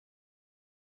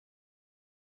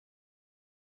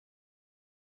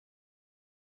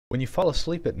When you fall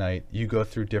asleep at night, you go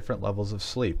through different levels of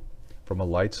sleep, from a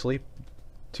light sleep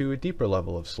to a deeper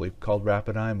level of sleep called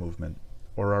rapid eye movement,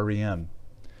 or REM.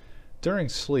 During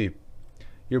sleep,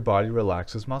 your body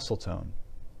relaxes muscle tone.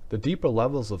 The deeper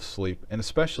levels of sleep, and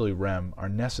especially REM, are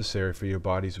necessary for your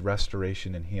body's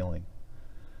restoration and healing.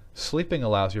 Sleeping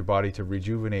allows your body to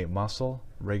rejuvenate muscle,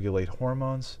 regulate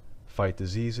hormones, fight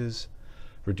diseases,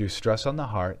 reduce stress on the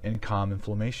heart, and calm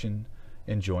inflammation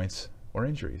in joints or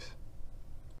injuries.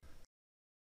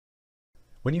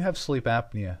 When you have sleep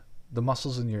apnea, the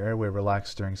muscles in your airway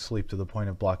relax during sleep to the point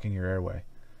of blocking your airway.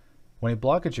 When a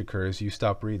blockage occurs, you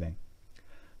stop breathing.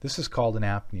 This is called an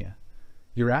apnea.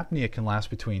 Your apnea can last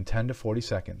between 10 to 40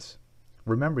 seconds.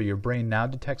 Remember, your brain now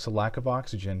detects a lack of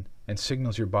oxygen and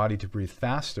signals your body to breathe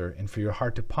faster and for your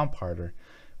heart to pump harder,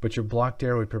 but your blocked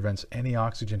airway prevents any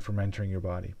oxygen from entering your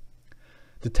body.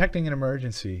 Detecting an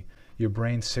emergency, your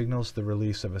brain signals the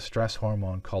release of a stress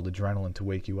hormone called adrenaline to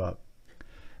wake you up.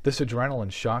 This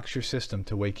adrenaline shocks your system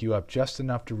to wake you up just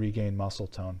enough to regain muscle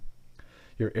tone.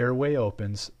 Your airway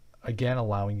opens, again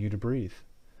allowing you to breathe.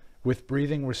 With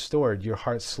breathing restored, your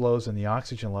heart slows and the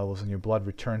oxygen levels in your blood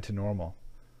return to normal.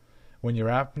 When your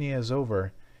apnea is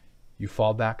over, you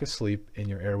fall back asleep and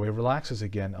your airway relaxes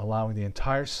again, allowing the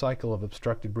entire cycle of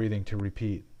obstructed breathing to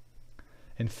repeat.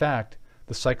 In fact,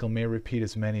 the cycle may repeat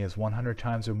as many as 100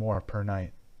 times or more per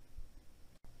night.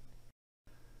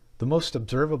 The most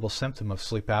observable symptom of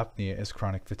sleep apnea is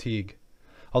chronic fatigue.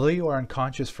 Although you are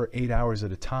unconscious for 8 hours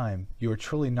at a time, you are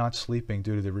truly not sleeping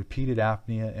due to the repeated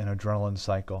apnea and adrenaline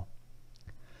cycle.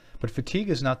 But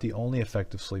fatigue is not the only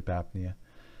effect of sleep apnea.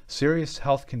 Serious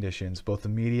health conditions, both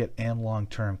immediate and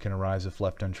long-term, can arise if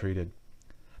left untreated.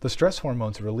 The stress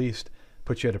hormones released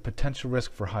put you at a potential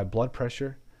risk for high blood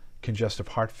pressure, congestive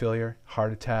heart failure,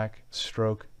 heart attack,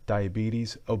 stroke,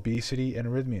 diabetes, obesity, and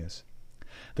arrhythmias.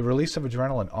 The release of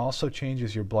adrenaline also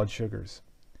changes your blood sugars.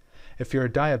 If you're a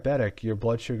diabetic, your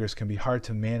blood sugars can be hard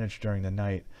to manage during the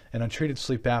night, and untreated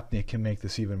sleep apnea can make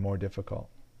this even more difficult.